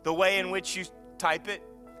 The way in which you type it.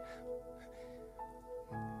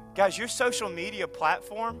 Guys, your social media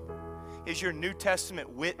platform is your New Testament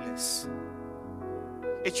witness.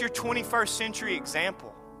 It's your 21st century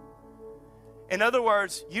example. In other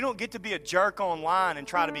words, you don't get to be a jerk online and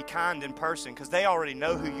try to be kind in person because they already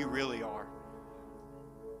know who you really are.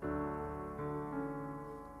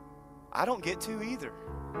 I don't get to either.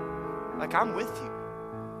 Like, I'm with you.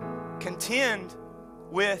 Contend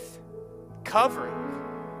with covering.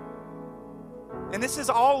 And this is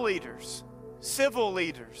all leaders, civil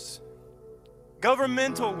leaders,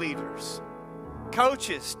 governmental leaders,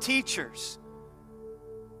 coaches, teachers,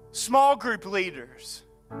 small group leaders,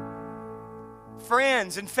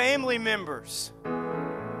 friends and family members,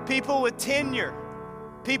 people with tenure,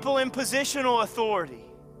 people in positional authority.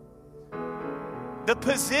 The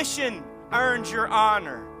position earns your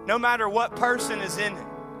honor, no matter what person is in it.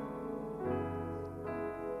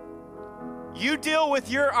 You deal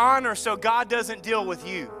with your honor so God doesn't deal with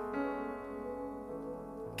you.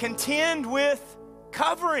 Contend with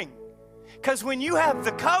covering. Because when you have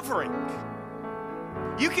the covering,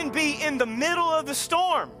 you can be in the middle of the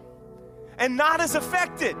storm and not as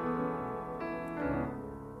affected.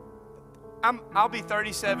 I'll be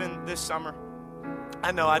 37 this summer.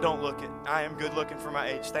 I know I don't look it. I am good looking for my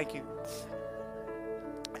age. Thank you.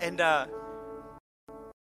 And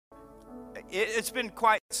it's been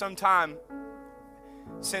quite some time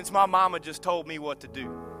since my mama just told me what to do.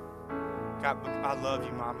 God, I love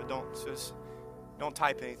you, Mama. Don't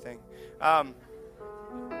type anything. But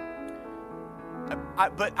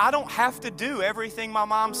I don't have to do everything my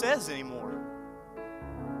mom says anymore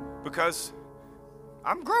because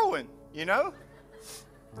I'm growing, you know?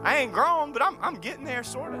 I ain't grown, but I'm getting there,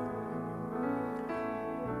 sort of.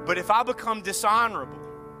 But if I become dishonorable,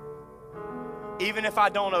 even if I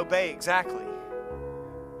don't obey exactly,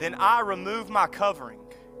 then I remove my covering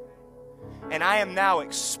and I am now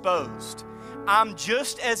exposed. I'm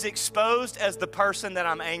just as exposed as the person that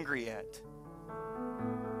I'm angry at.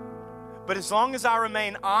 But as long as I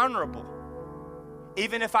remain honorable,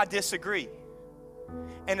 even if I disagree,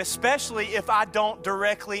 and especially if I don't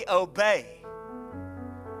directly obey,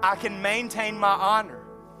 I can maintain my honor.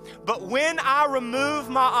 But when I remove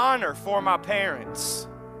my honor for my parents,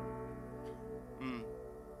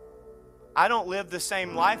 I don't live the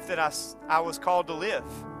same life that I was called to live.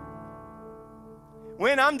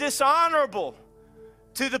 When I'm dishonorable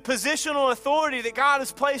to the positional authority that God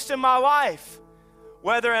has placed in my life,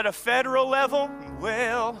 whether at a federal level,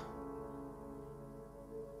 well,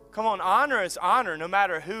 come on, honor is honor no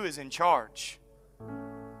matter who is in charge.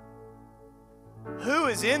 who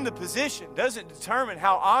is in the position doesn't determine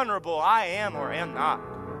how honorable I am or am not.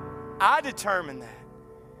 I determine that.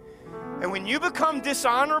 And when you become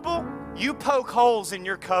dishonorable, you poke holes in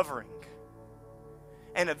your covering.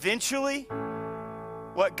 And eventually,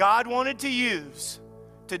 what God wanted to use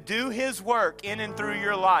to do His work in and through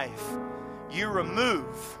your life, you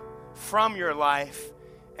remove from your life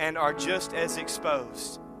and are just as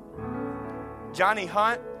exposed. Johnny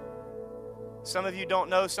Hunt, some of you don't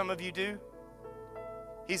know, some of you do.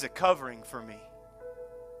 He's a covering for me.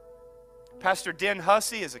 Pastor Den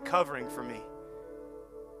Hussey is a covering for me.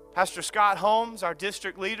 Pastor Scott Holmes, our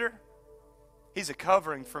district leader, he's a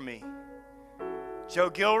covering for me. Joe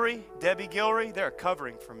Gilry, Debbie Gilry, they're a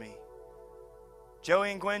covering for me.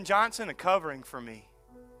 Joey and Gwen Johnson, a covering for me.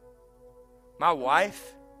 My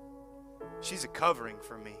wife, she's a covering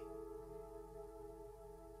for me.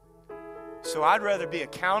 So I'd rather be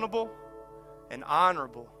accountable and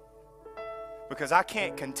honorable because I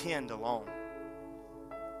can't contend alone.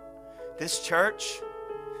 This church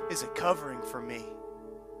is a covering for me.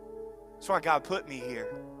 That's why God put me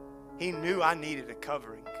here. He knew I needed a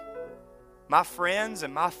covering. My friends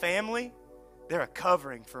and my family, they're a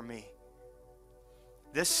covering for me.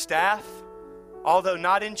 This staff, although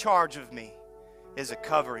not in charge of me, is a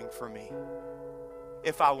covering for me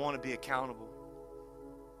if I want to be accountable.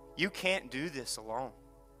 You can't do this alone.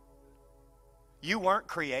 You weren't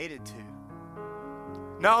created to.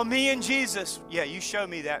 No, me and Jesus. Yeah, you show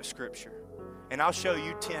me that scripture, and I'll show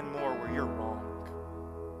you 10 more where you're wrong.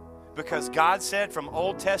 Because God said from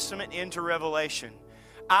Old Testament into Revelation,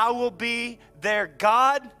 I will be their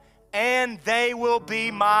God, and they will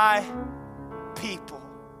be my people.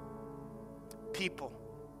 People.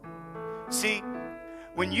 See,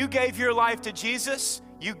 when you gave your life to Jesus,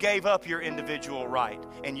 you gave up your individual right,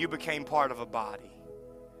 and you became part of a body.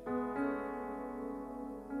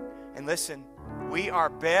 And listen, we are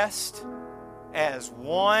best as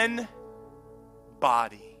one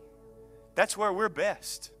body. That's where we're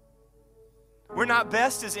best. We're not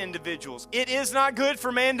best as individuals. It is not good for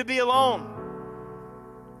man to be alone.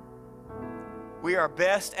 We are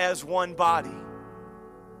best as one body.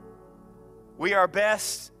 We are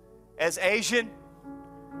best as Asian,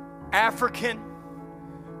 African,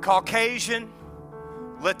 Caucasian,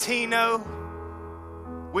 Latino.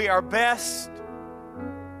 We are best.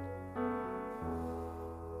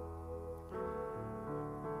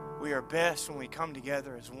 We are best when we come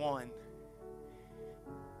together as one.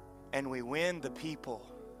 And we win the people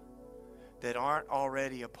that aren't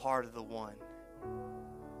already a part of the one.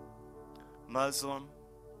 Muslim,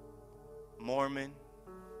 Mormon,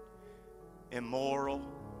 immoral,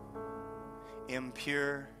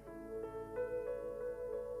 impure,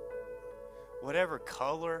 whatever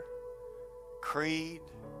color, creed,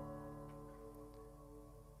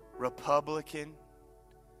 Republican,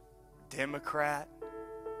 Democrat.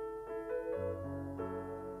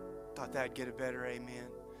 Thought that'd get a better amen.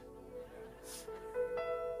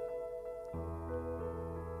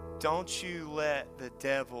 Don't you let the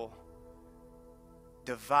devil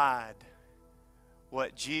divide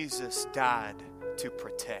what Jesus died to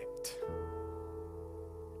protect.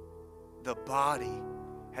 The body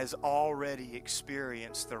has already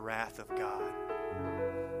experienced the wrath of God.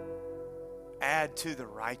 Add to the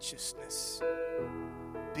righteousness.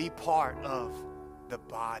 Be part of the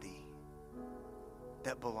body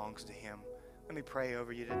that belongs to Him. Let me pray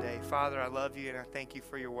over you today. Father, I love you and I thank you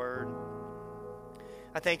for your word.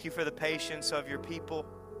 I thank you for the patience of your people.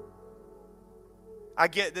 I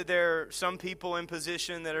get that there are some people in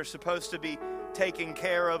position that are supposed to be taking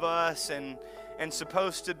care of us and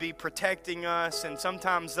supposed to be protecting us, and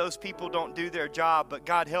sometimes those people don't do their job, but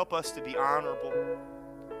God, help us to be honorable.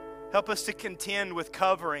 Help us to contend with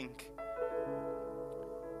covering.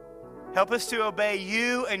 Help us to obey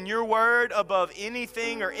you and your word above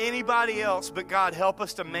anything or anybody else, but God, help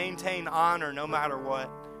us to maintain honor no matter what.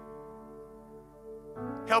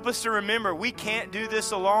 Help us to remember we can't do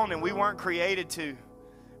this alone, and we weren't created to.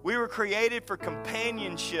 We were created for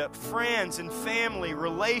companionship, friends and family,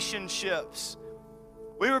 relationships.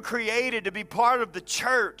 We were created to be part of the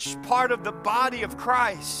church, part of the body of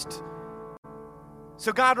Christ.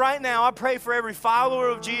 So God, right now, I pray for every follower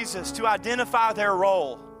of Jesus to identify their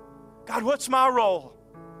role. God, what's my role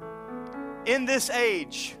in this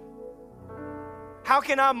age? How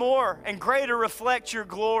can I more and greater reflect your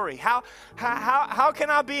glory? How can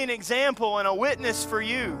I be an example and a witness for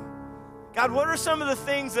you? God, what are some of the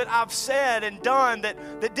things that I've said and done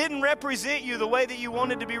that didn't represent you the way that you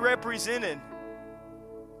wanted to be represented?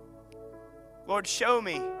 Lord, show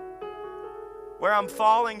me where I'm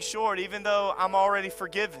falling short, even though I'm already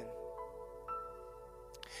forgiven.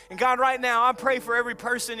 And God, right now, I pray for every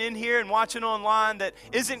person in here and watching online that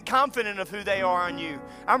isn't confident of who they are in you.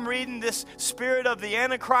 I'm reading this spirit of the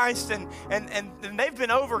Antichrist, and they've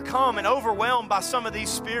been overcome and overwhelmed by some of these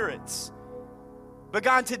spirits. But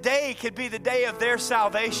God, today could be the day of their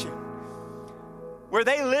salvation, where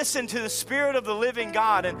they listen to the Spirit of the living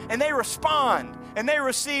God and they respond and they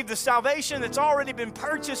receive the salvation that's already been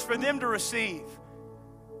purchased for them to receive.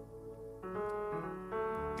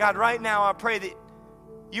 God, right now I pray that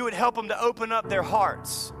you would help them to open up their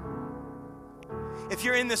hearts. If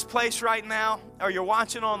you're in this place right now or you're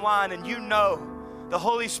watching online and you know the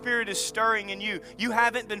Holy Spirit is stirring in you, you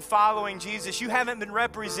haven't been following Jesus, you haven't been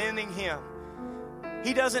representing Him.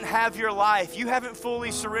 He doesn't have your life. You haven't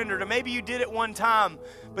fully surrendered. Or maybe you did it one time,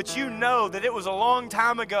 but you know that it was a long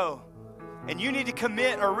time ago. And you need to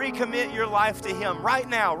commit or recommit your life to Him right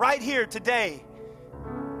now, right here, today.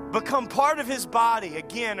 Become part of His body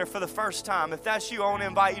again or for the first time. If that's you, I want to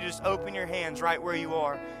invite you to just open your hands right where you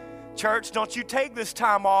are. Church, don't you take this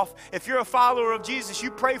time off. If you're a follower of Jesus, you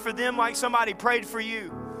pray for them like somebody prayed for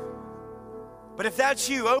you. But if that's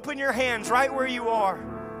you, open your hands right where you are,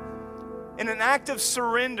 in an act of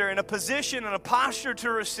surrender, in a position and a posture to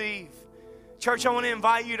receive. Church, I want to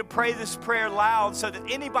invite you to pray this prayer loud so that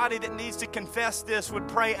anybody that needs to confess this would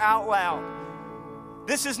pray out loud.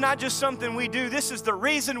 This is not just something we do. This is the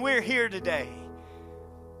reason we're here today.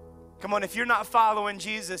 Come on, if you're not following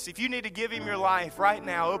Jesus, if you need to give Him your life right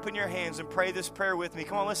now, open your hands and pray this prayer with me.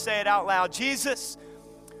 Come on, let's say it out loud. Jesus,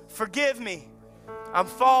 forgive me. I'm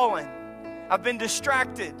fallen. I've been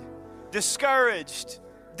distracted, discouraged,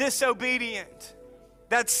 disobedient.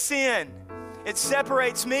 That's sin. It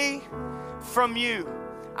separates me from you.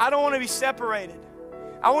 I don't want to be separated.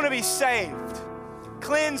 I want to be saved.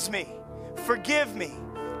 Cleanse me. Forgive me.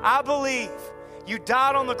 I believe you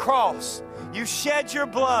died on the cross. You shed your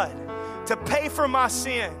blood to pay for my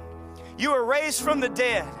sin. You were raised from the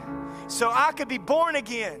dead so I could be born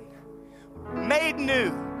again, made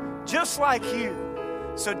new, just like you.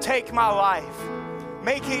 So take my life.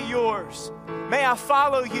 Make it yours. May I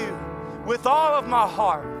follow you with all of my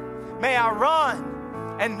heart. May I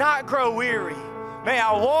run and not grow weary. May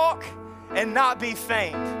I walk and not be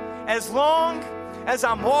faint. As long as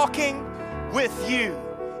I'm walking with you,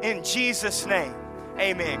 in Jesus' name,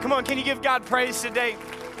 amen. Come on, can you give God praise today?